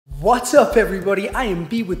What's up everybody? I am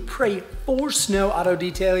B with Prey for Snow Auto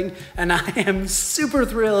Detailing, and I am super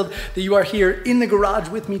thrilled that you are here in the garage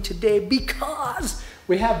with me today because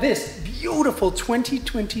we have this beautiful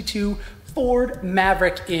 2022 Ford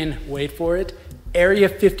Maverick in, wait for it, Area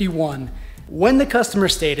 51. When the customer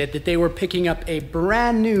stated that they were picking up a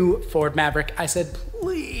brand new Ford Maverick, I said,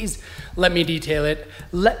 please let me detail it.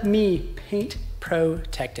 Let me paint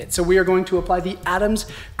protect it. So we are going to apply the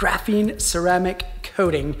Advanced Graphene Ceramic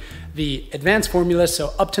coating, the advanced formula,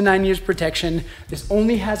 so up to 9 years protection. This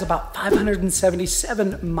only has about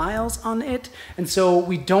 577 miles on it, and so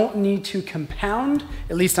we don't need to compound,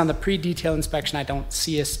 at least on the pre-detail inspection. I don't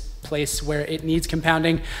see a place where it needs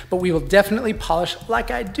compounding, but we will definitely polish like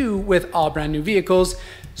I do with all brand new vehicles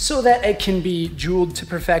so that it can be jeweled to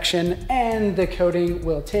perfection, and the coating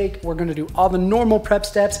will take, we're gonna do all the normal prep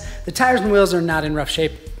steps. The tires and wheels are not in rough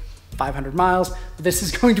shape, 500 miles, but this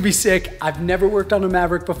is going to be sick. I've never worked on a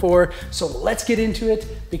Maverick before, so let's get into it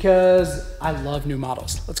because I love new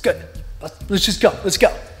models. Let's go. Let's just go, let's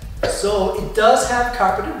go. So it does have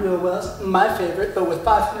carpeted wheel wells, my favorite, but with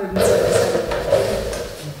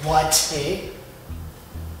 577. What, eh?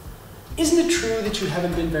 Isn't it true that you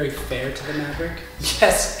haven't been very fair to the Maverick?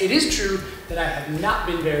 Yes, it is true that I have not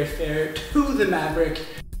been very fair to the Maverick.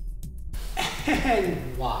 And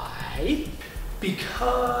why?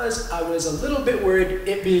 Because I was a little bit worried,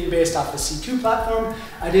 it being based off the C2 platform,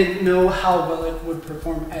 I didn't know how well it would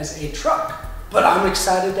perform as a truck. But I'm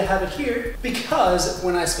excited to have it here because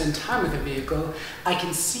when I spend time with a vehicle, I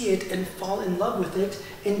can see it and fall in love with it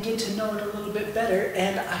and get to know it a little bit better,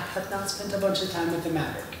 and I have not spent a bunch of time with the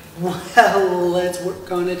Maverick. Well, let's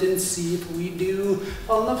work on it and see if we do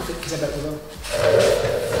fall in love with it, because I bet we will.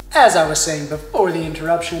 As I was saying before the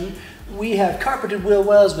interruption, we have carpeted wheel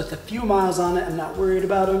wells with a few miles on it. I'm not worried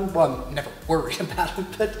about them. Well, I'm never worried about them,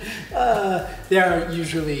 but they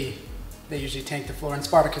usually tank the floor and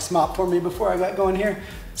Spartacus mop for me before I got going here.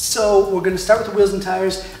 So we're gonna start with the wheels and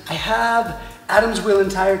tires. I have Adam's wheel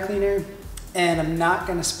and tire cleaner, and I'm not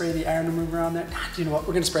gonna spray the iron remover on there. You know what,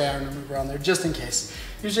 we're gonna spray iron remover on there just in case.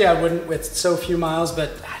 Usually I wouldn't with so few miles,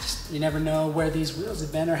 but you never know where these wheels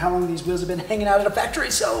have been or how long these wheels have been hanging out at a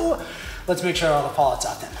factory. So let's make sure all the fallout's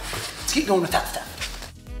out then. Let's keep going with that stuff.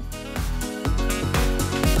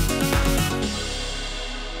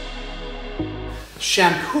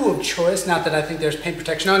 Shampoo of choice, not that I think there's paint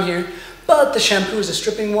protection on here, but the shampoo is a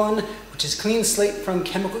stripping one, which is clean slate from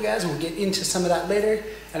Chemical Guys, and we'll get into some of that later.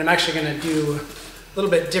 And I'm actually gonna do a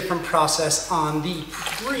little bit different process on the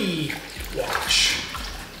pre-wash.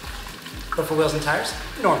 But for wheels and tires,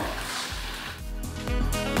 normal.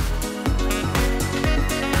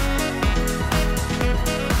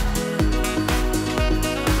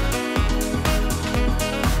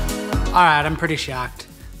 All right, I'm pretty shocked.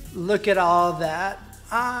 Look at all that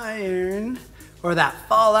iron, or that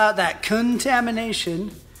fallout, that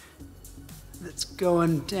contamination that's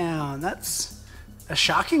going down. That's a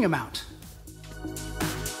shocking amount.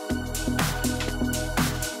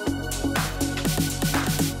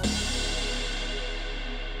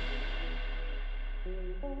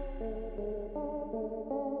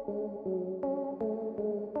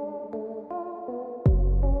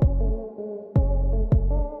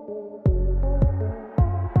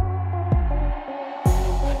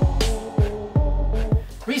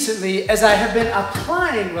 Recently, as I have been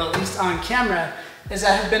applying, well, at least on camera, as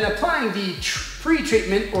I have been applying the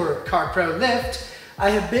pre-treatment or CarPro lift, I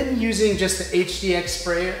have been using just the HDX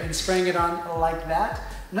sprayer and spraying it on like that.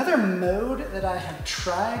 Another mode that I have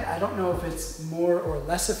tried, I don't know if it's more or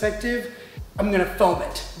less effective, I'm gonna foam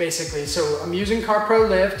it, basically. So I'm using CarPro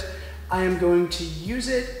lift. I am going to use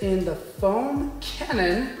it in the foam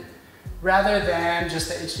cannon rather than just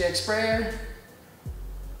the HDX sprayer.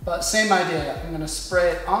 But same idea, I'm gonna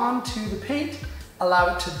spray it onto the paint,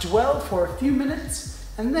 allow it to dwell for a few minutes,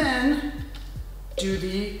 and then do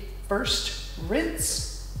the first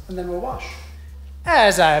rinse, and then we'll wash.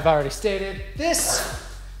 As I have already stated, this,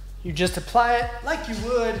 you just apply it like you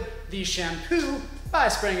would the shampoo by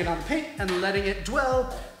spraying it on the paint and letting it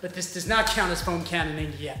dwell, but this does not count as foam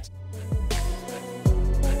cannoning yet.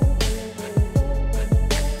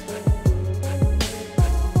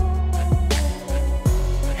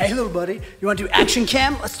 Hey little buddy, you want to do action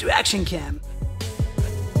cam? Let's do action cam.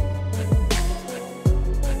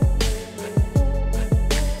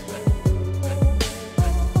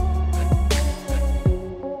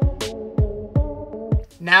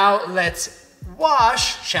 Now let's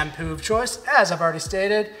wash. Shampoo of choice, as I've already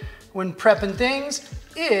stated, when prepping things,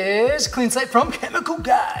 is Clean Slate from Chemical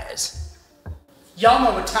Guys. Y'all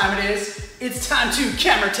know what time it is. It's time to,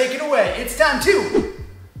 camera, take it away. It's time to,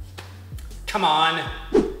 come on,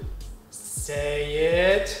 Say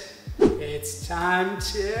it. It's time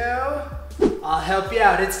to... I'll help you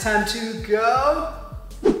out. It's time to go.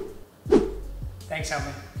 Thanks,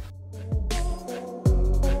 Helmy.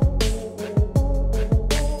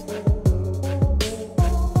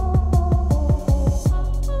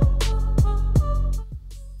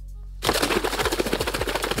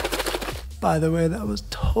 By the way, that was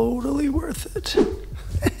totally worth it.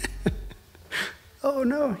 Oh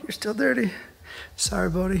no, you're still dirty. Sorry,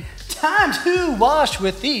 buddy. Time to wash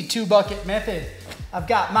with the 2-bucket method. I've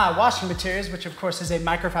got my washing materials, which of course is a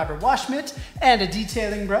microfiber wash mitt and a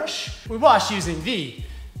detailing brush. We wash using the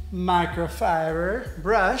microfiber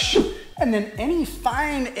brush, and then any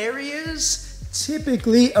fine areas,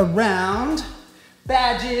 typically around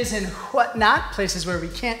badges and whatnot, places where we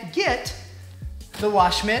can't get the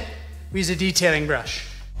wash mitt, we use a detailing brush.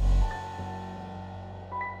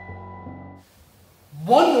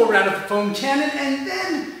 One more round of the foam cannon, and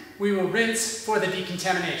then we will rinse for the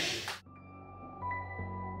decontamination.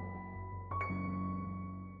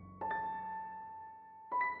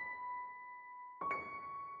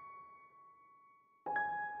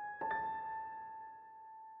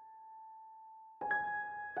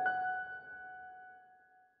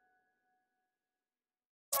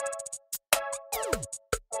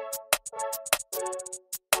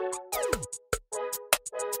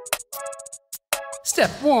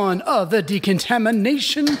 Step 1 of the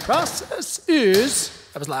decontamination process is,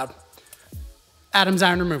 that was loud, Adam's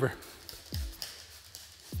iron remover.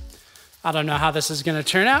 I don't know how this is gonna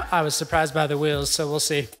turn out. I was surprised by the wheels, so we'll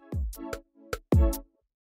see.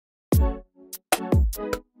 All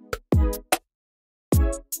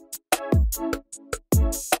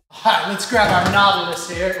right, let's grab our Nautilus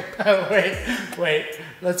here. wait,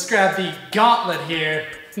 let's grab the gauntlet here.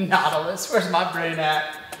 Nautilus, where's my brain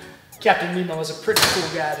at? Captain Nemo was a pretty cool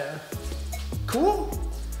guy though. Cool?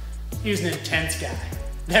 He was an intense guy.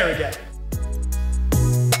 There we go.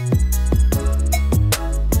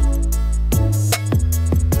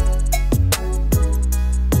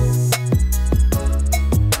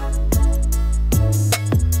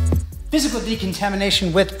 Physical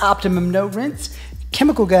decontamination with optimum no rinse.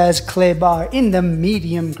 Chemical guys clay bar in the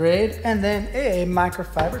medium grade, and then a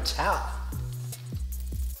microfiber towel.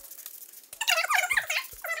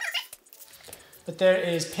 But there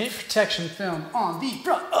is paint protection film on the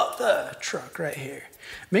front of the truck right here.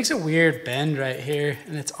 Makes a weird bend right here,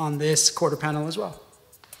 and it's on this quarter panel as well.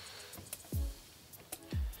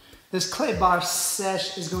 This clay bar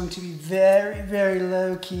sesh is going to be very, very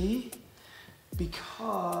low key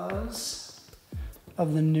because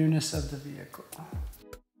of the newness of the vehicle.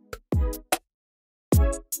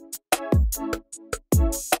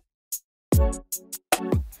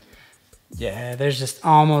 Yeah, there's just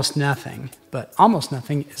almost nothing, but almost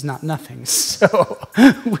nothing is not nothing, so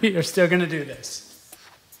we are still gonna do this.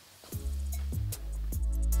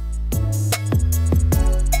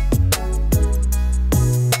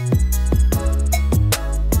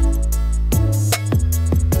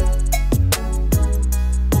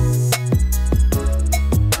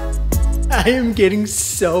 I am getting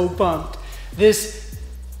so pumped. This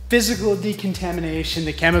physical decontamination,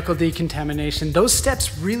 the chemical decontamination, those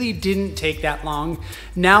steps really didn't take that long.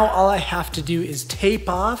 Now all I have to do is tape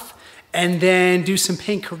off and then do some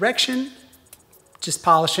paint correction, just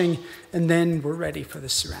polishing, and then we're ready for the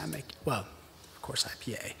ceramic. Well, of course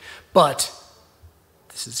IPA, but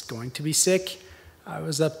this is going to be sick. I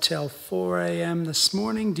was up till 4 a.m. this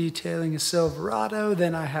morning detailing a Silverado,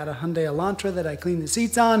 then I had a Hyundai Elantra that I cleaned the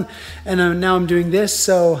seats on, and now I'm doing this,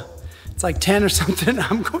 so it's like 10 or something.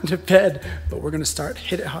 I'm going to bed, but we're gonna start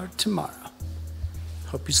Hit It Hard tomorrow.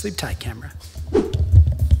 Hope you sleep tight, camera.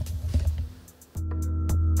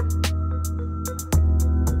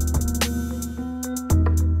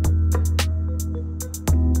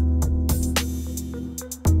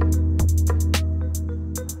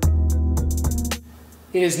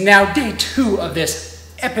 It is now day 2 of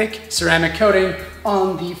this epic ceramic coating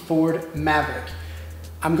on the Ford Maverick.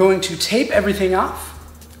 I'm going to tape everything off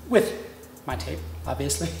with my tape,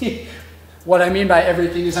 obviously. What I mean by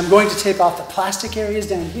everything is I'm going to tape off the plastic areas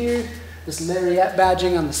down here, this lariat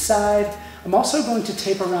badging on the side. I'm also going to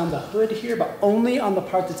tape around the hood here, but only on the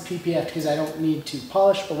part that's PPF because I don't need to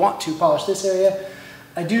polish or want to polish this area.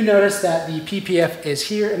 I do notice that the PPF is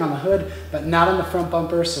here and on the hood, but not on the front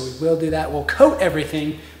bumper, so we will do that. We'll coat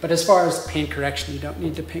everything, but as far as paint correction, you don't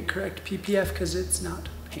need to paint correct PPF because it's not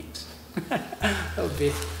paint. That would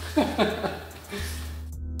be.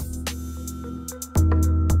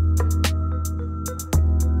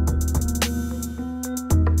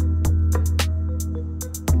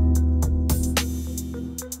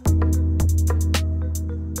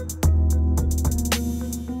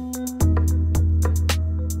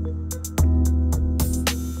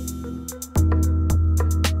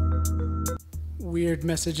 good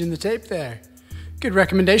message in the tape there. Good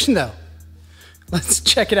recommendation though. Let's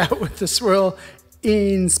check it out with the swirl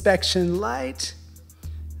inspection light.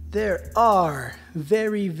 There are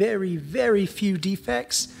very, very, very few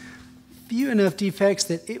defects. Few enough defects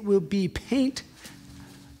that it will be paint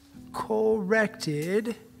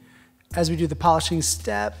corrected as we do the polishing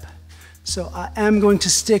step. So I am going to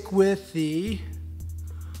stick with the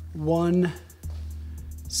one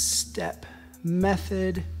step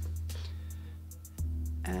method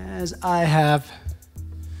as I have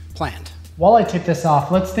planned. While I take this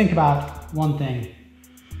off, let's think about one thing.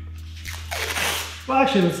 Well,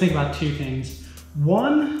 actually, let's think about two things.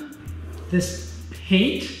 One, this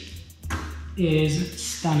paint is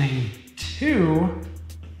stunning. Two,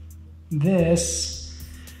 this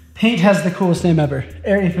paint has the coolest name ever,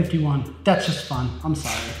 Area 51. That's just fun. I'm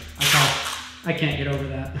sorry. I can't get over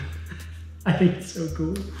that. I think it's so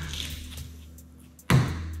cool.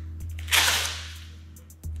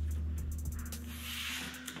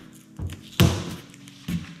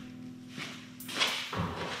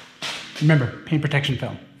 Remember, paint protection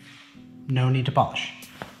film. No need to polish.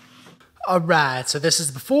 All right, so this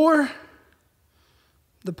is before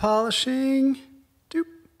the polishing. Doop.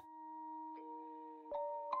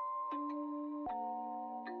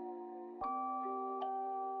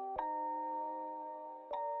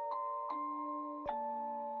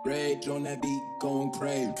 Rage on that beat, going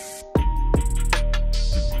crazy.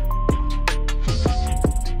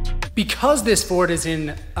 Because this Ford is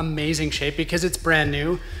in amazing shape, because it's brand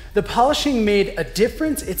new, the polishing made a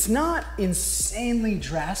difference. It's not insanely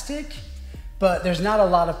drastic, but there's not a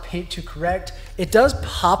lot of paint to correct. It does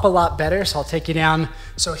pop a lot better, so I'll take you down.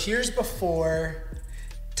 So here's before,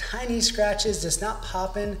 tiny scratches, just not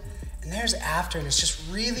popping, and there's after, and it's just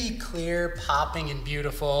really clear, popping and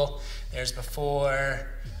beautiful. There's before,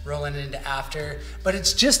 rolling into after, but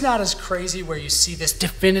it's just not as crazy where you see this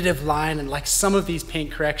definitive line and like some of these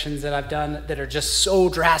paint corrections that I've done that are just so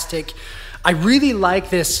drastic. I really like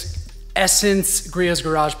this Essence Griot's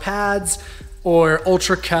Garage pads or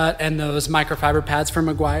Ultra Cut and those microfiber pads from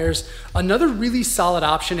Meguiar's. Another really solid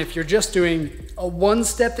option if you're just doing a one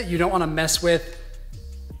step that you don't want to mess with,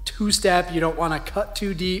 two step, you don't want to cut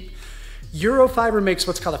too deep. Eurofiber makes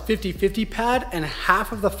what's called a 50-50 pad, and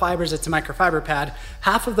half of the fibers, it's a microfiber pad,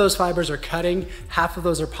 half of those fibers are cutting, half of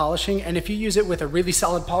those are polishing, and if you use it with a really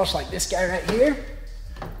solid polish like this guy right here,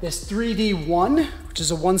 this 3D1, which is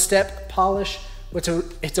a one-step polish,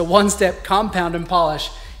 it's a one-step compound and polish,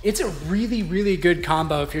 it's a really, really good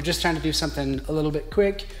combo if you're just trying to do something a little bit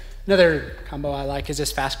quick. Another combo I like is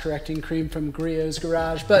this fast correcting cream from Griot's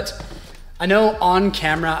Garage, but I know on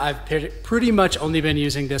camera I've pretty much only been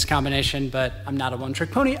using this combination, but I'm not a one-trick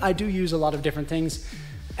pony. I do use a lot of different things,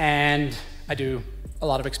 and I do a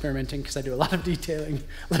lot of experimenting because I do a lot of detailing.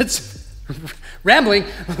 Rambling,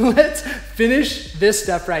 let's finish this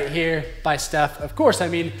stuff right here. By stuff, of course, I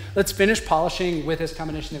mean, let's finish polishing with this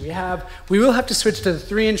combination that we have. We will have to switch to the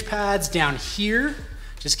 3-inch pads down here,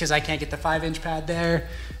 just because I can't get the 5-inch pad there.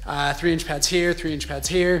 3-inch pads here, 3-inch pads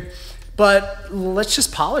here. But let's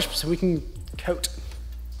just polish so we can coat.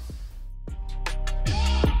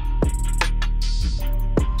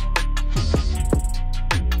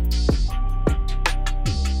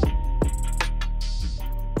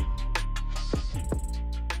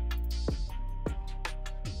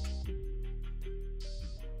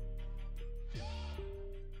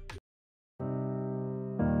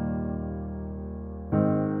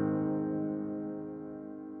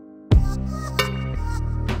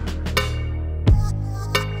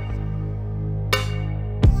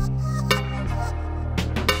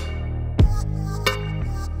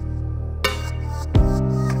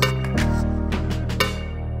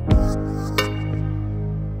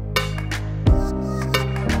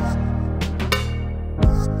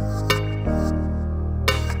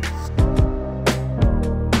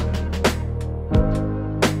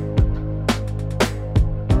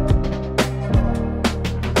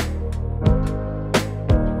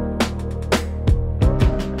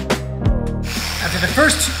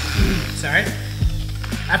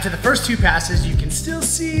 After the first two passes, you can still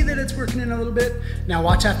see that it's working in a little bit. Now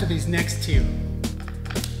watch after these next two.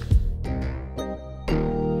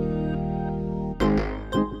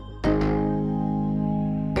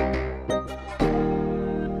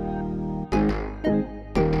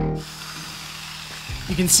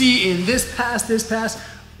 You can see in this pass,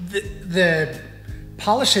 the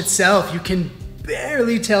polish itself, you can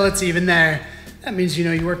barely tell it's even there. That means you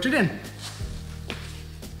know you worked it in.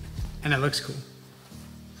 And it looks cool.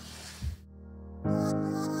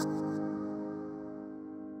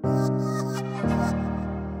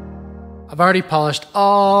 I've already polished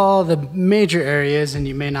all the major areas and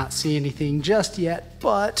you may not see anything just yet,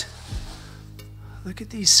 but look at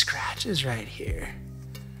these scratches right here.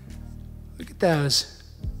 Look at those.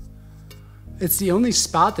 It's the only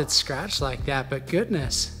spot that's scratched like that, but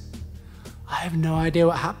goodness, I have no idea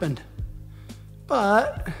what happened.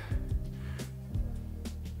 But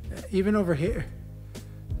even over here,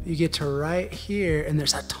 you get to right here and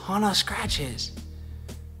there's a ton of scratches.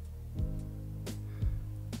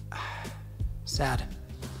 Sad.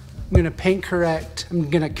 I'm gonna paint correct. I'm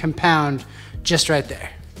gonna compound just right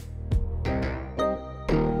there.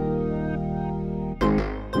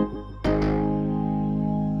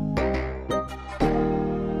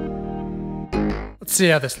 Let's see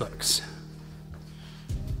how this looks.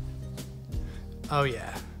 Oh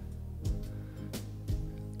yeah.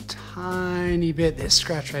 Tiny bit, this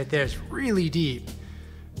scratch right there is really deep,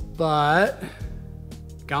 but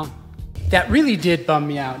gone. That really did bum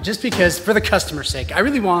me out, just because for the customer's sake. I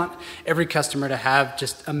really want every customer to have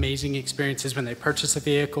just amazing experiences when they purchase a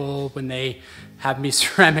vehicle, when they have me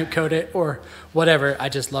ceramic coat it or whatever. I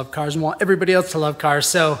just love cars and want everybody else to love cars.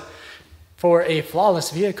 So for a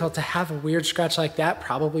flawless vehicle to have a weird scratch like that,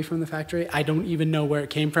 probably from the factory, I don't even know where it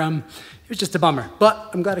came from. It was just a bummer, but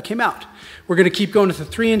I'm glad it came out. We're gonna keep going with the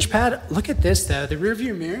 3-inch pad. Look at this though, the rear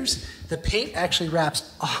view mirrors, the paint actually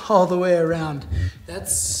wraps all the way around.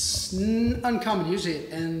 That's uncommon, usually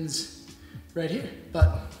it ends right here,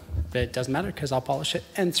 but it doesn't matter because I'll polish it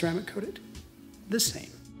and ceramic coat it the same.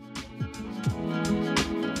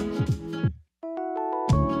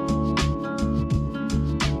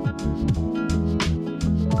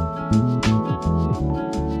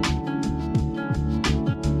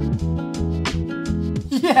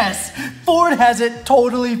 Yes, Ford has it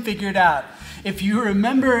totally figured out. If you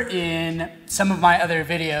remember in some of my other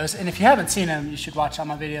videos, and if you haven't seen them, you should watch all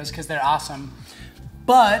my videos because they're awesome.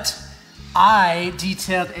 But I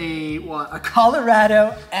detailed a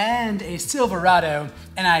Colorado and a Silverado,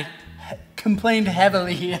 and I complained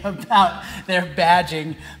heavily about their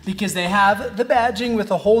badging because they have the badging with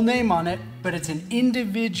a whole name on it, but it's an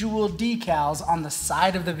individual decals on the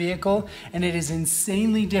side of the vehicle, and it is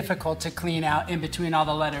insanely difficult to clean out in between all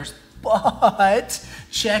the letters. But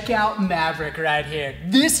check out Maverick right here.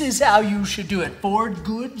 This is how you should do it. Ford,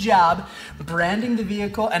 good job branding the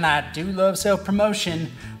vehicle, and I do love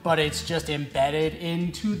self-promotion, but it's just embedded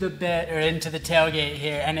into the bed or into the tailgate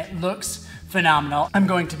here, and it looks phenomenal. I'm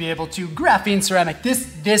going to be able to graphene ceramic.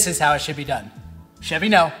 This is how it should be done. Chevy,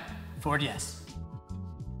 no. Ford, yes.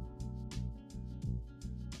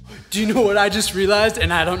 Do you know what I just realized?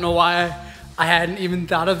 And I don't know why I hadn't even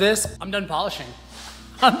thought of this. I'm done polishing.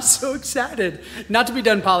 I'm so excited. Not to be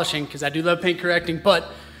done polishing, because I do love paint correcting,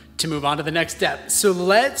 but to move on to the next step. So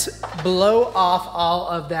let's blow off all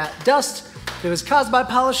of that dust that was caused by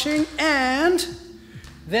polishing, and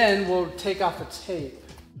then we'll take off the tape.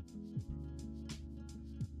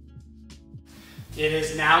 It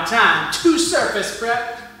is now time to surface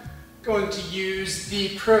prep. Going to use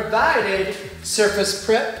the provided surface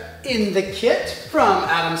prep in the kit from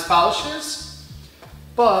Adam's Polishes,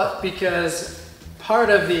 but because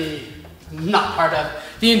the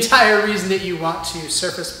entire reason that you want to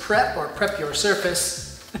surface prep or prep your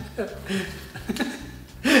surface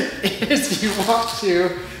is you want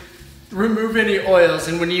to remove any oils,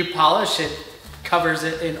 and when you polish it, covers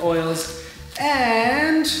it in oils,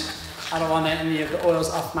 and I don't want any of the oils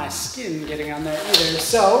off my skin getting on there either.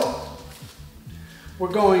 So we're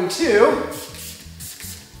going to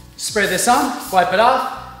spray this on, wipe it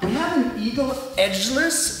off. I have an Eagle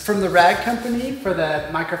Edgeless from the Rag Company for the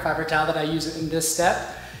microfiber towel that I use in this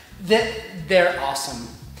step. They're awesome.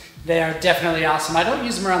 They are definitely awesome. I don't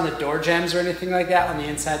use them around the door jambs or anything like that on the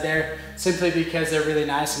inside there, simply because they're really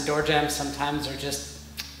nice, and door jambs sometimes are just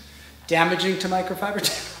damaging to microfiber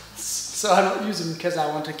towels. So I don't use them because I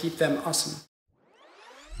want to keep them awesome.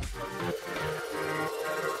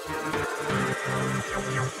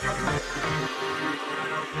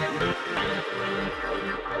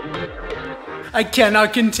 I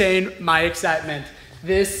cannot contain my excitement.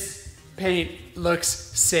 This paint looks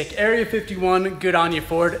sick. Area 51, good on you,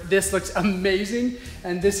 Ford. This looks amazing,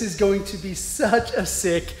 and this is going to be such a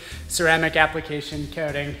sick ceramic application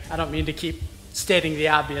coating. I don't mean to keep stating the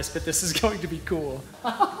obvious, but this is going to be cool.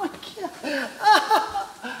 Oh my God.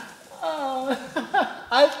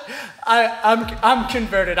 I'm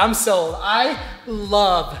converted, I'm sold. I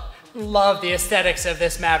love the aesthetics of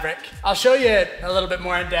this Maverick. I'll show you it a little bit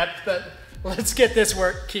more in depth, but let's get this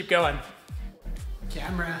work, keep going.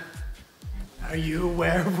 Camera, are you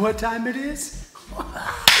aware of what time it is?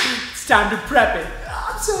 It's time to prep it.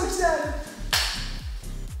 I'm so excited.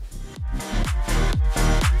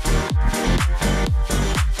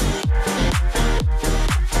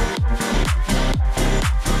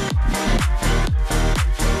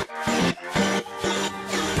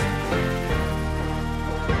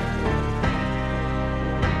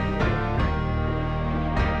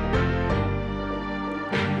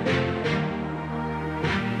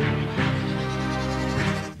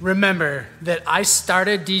 remember that I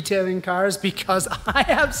started detailing cars because I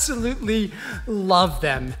absolutely love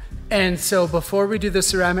them. And so before we do the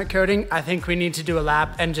ceramic coating, I think we need to do a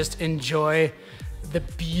lap and just enjoy the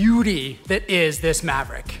beauty that is this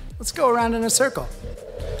Maverick. Let's go around in a circle.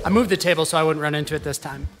 I moved the table so I wouldn't run into it this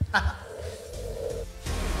time.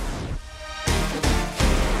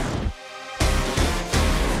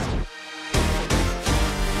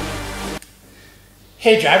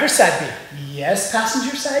 Hey, driver side B. Yes,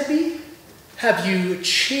 passenger side B? Have you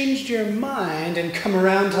changed your mind and come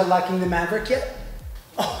around to liking the Maverick yet?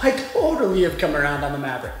 Oh, I totally have come around on the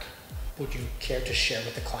Maverick. Would you care to share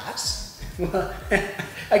with the class? Well,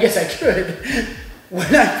 I guess I could.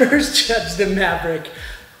 When I first judged the Maverick,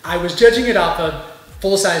 I was judging it off of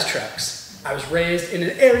full-size trucks. I was raised in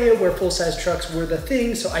an area where full-size trucks were the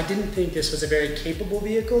thing, so I didn't think this was a very capable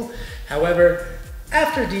vehicle. However,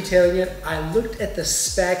 after detailing it, I looked at the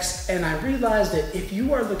specs and I realized that if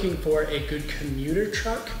you are looking for a good commuter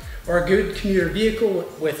truck or a good commuter vehicle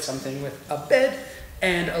with something with a bed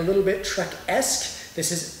and a little bit truck-esque, this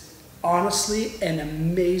is honestly an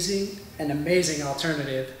amazing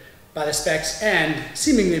alternative by the specs and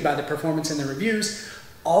seemingly by the performance in the reviews.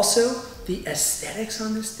 Also, the aesthetics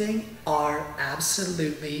on this thing are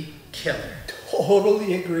absolutely killer.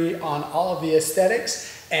 Totally agree on all of the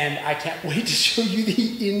aesthetics. And I can't wait to show you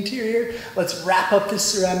the interior. Let's wrap up this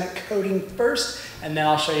ceramic coating first, and then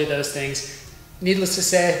I'll show you those things. Needless to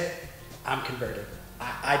say, I'm converted.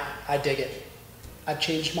 I dig it. I've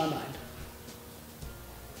changed my mind.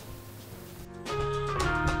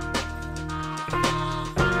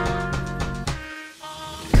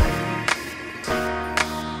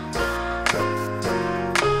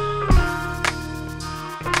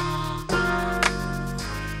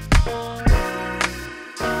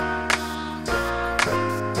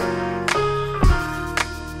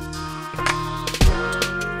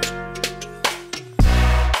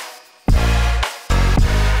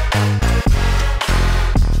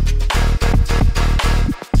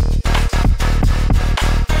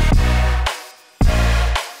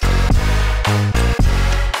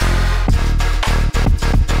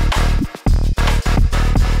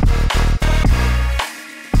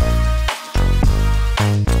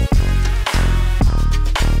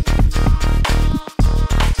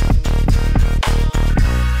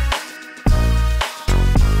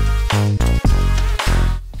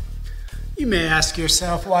 You may ask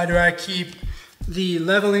yourself, why do I keep the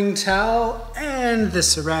leveling towel and the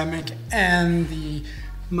ceramic and the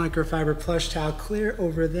microfiber plush towel clear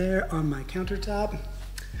over there on my countertop?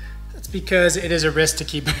 That's because it is a risk to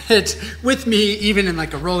keep it with me, even in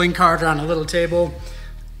like a rolling cart or on a little table.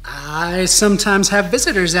 I sometimes have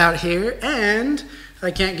visitors out here and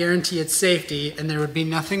I can't guarantee its safety, and there would be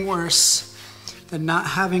nothing worse than not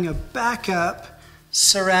having a backup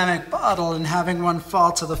ceramic bottle and having one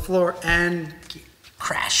fall to the floor and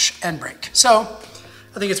crash and break. So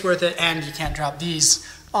I think it's worth it, and you can't drop these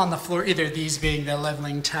on the floor either, these being the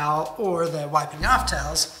leveling towel or the wiping off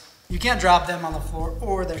towels. You can't drop them on the floor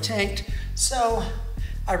or they're tanked, so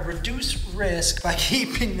I reduce risk by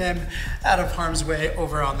keeping them out of harm's way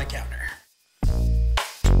over on the counter.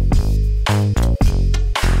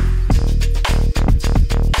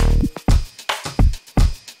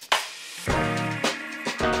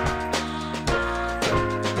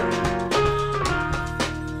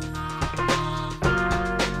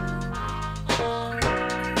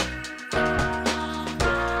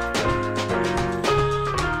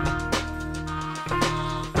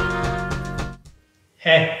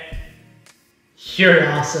 Hey, you're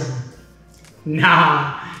awesome.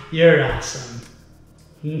 Nah, you're awesome.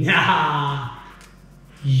 Nah,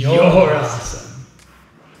 you're awesome.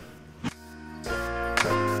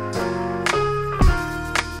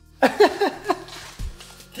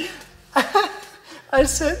 I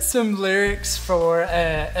sent some lyrics for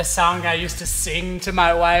a song I used to sing to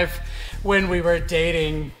my wife when we were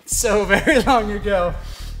dating so very long ago.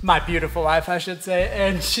 My beautiful wife, I should say,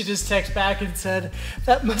 and she just texted back and said,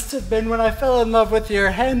 that must have been when I fell in love with your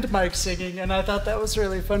hand mic singing, and I thought that was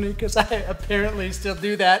really funny because I apparently still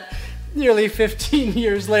do that nearly 15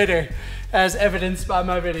 years later, as evidenced by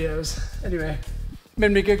my videos. Anyway, made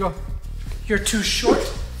me giggle. You're too short,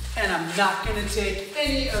 and I'm not gonna take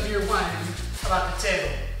any of your whining about the table.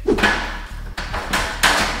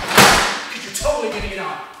 Because you're totally gonna get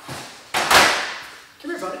on. Come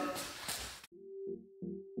here, buddy.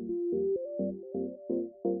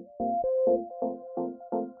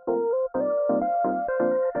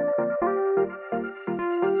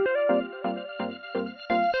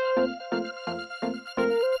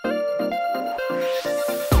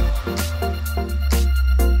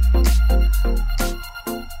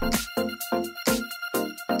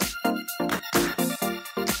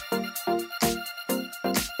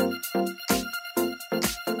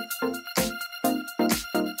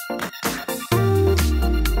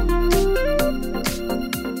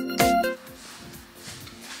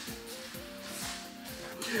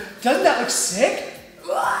 Doesn't that look sick?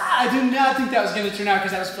 I did not think that was gonna turn out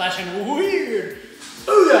because that was flashing weird.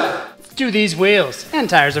 Ooh-yeah. Do these wheels and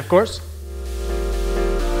tires, of course.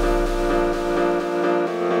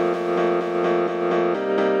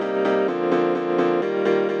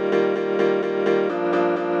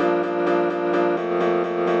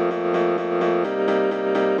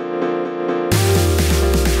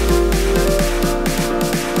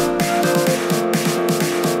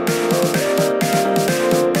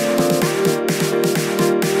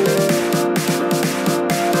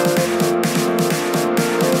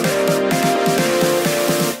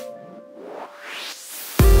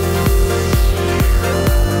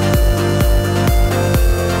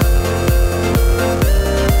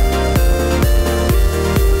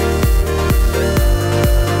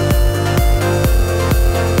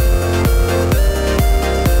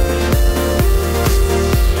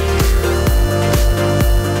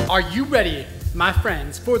 Are you ready, my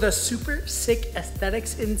friends, for the super sick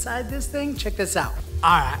aesthetics inside this thing? Check this out.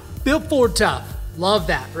 All right, built Ford tough. Love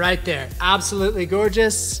that right there. Absolutely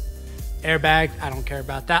gorgeous. Airbag, I don't care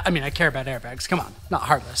about that. I mean, I care about airbags. Come on, not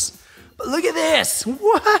heartless. But look at this.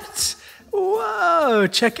 What? Whoa,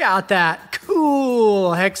 check out that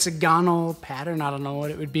cool hexagonal pattern. I don't know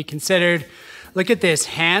what it would be considered. Look at this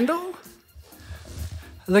handle.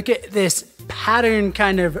 Look at this pattern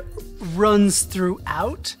kind of runs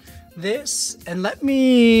throughout this. And let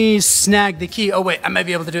me snag the key. Oh wait, I might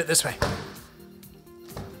be able to do it this way.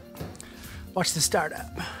 Watch the startup.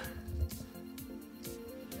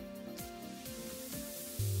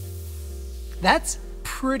 That's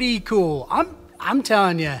pretty cool. I'm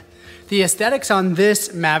telling you, the aesthetics on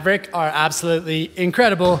this Maverick are absolutely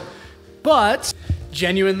incredible, but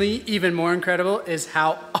genuinely even more incredible is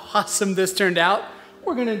how awesome this turned out.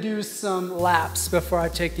 We're gonna do some laps before I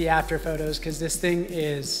take the after photos because this thing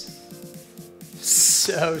is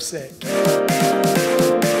so sick.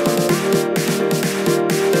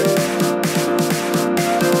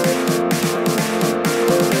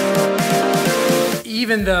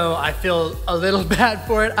 Even though I feel a little bad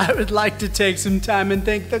for it, I would like to take some time and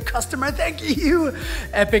thank the customer. Thank you,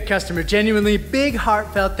 epic customer. Genuinely big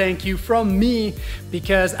heartfelt thank you from me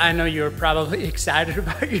because I know you're probably excited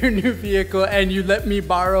about your new vehicle and you let me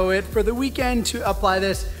borrow it for the weekend to apply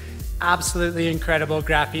this absolutely incredible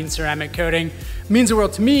graphene ceramic coating. It means the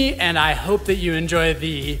world to me, and I hope that you enjoy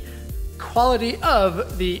the quality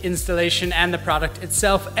of the installation and the product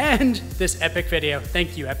itself and this epic video.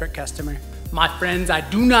 Thank you, epic customer. My friends, I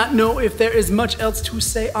do not know if there is much else to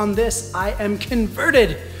say on this. I am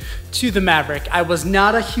converted to the Maverick. I was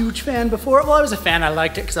not a huge fan before. Well, I was a fan, I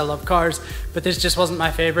liked it because I love cars, but this just wasn't my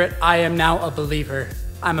favorite. I am now a believer.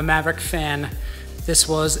 I'm a Maverick fan. This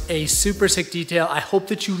was a super sick detail. I hope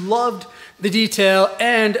that you loved the detail.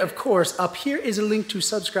 And of course, up here is a link to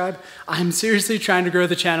subscribe. I'm seriously trying to grow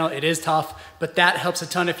the channel. It is tough, but that helps a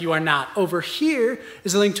ton if you are not. Over here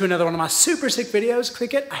is a link to another one of my super sick videos.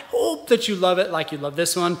 Click it. I hope that you love it like you love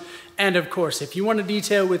this one. And of course, if you want to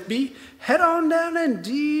detail with me, head on down and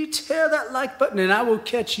detail that like button, and I will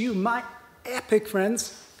catch you, my epic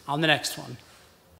friends, on the next one.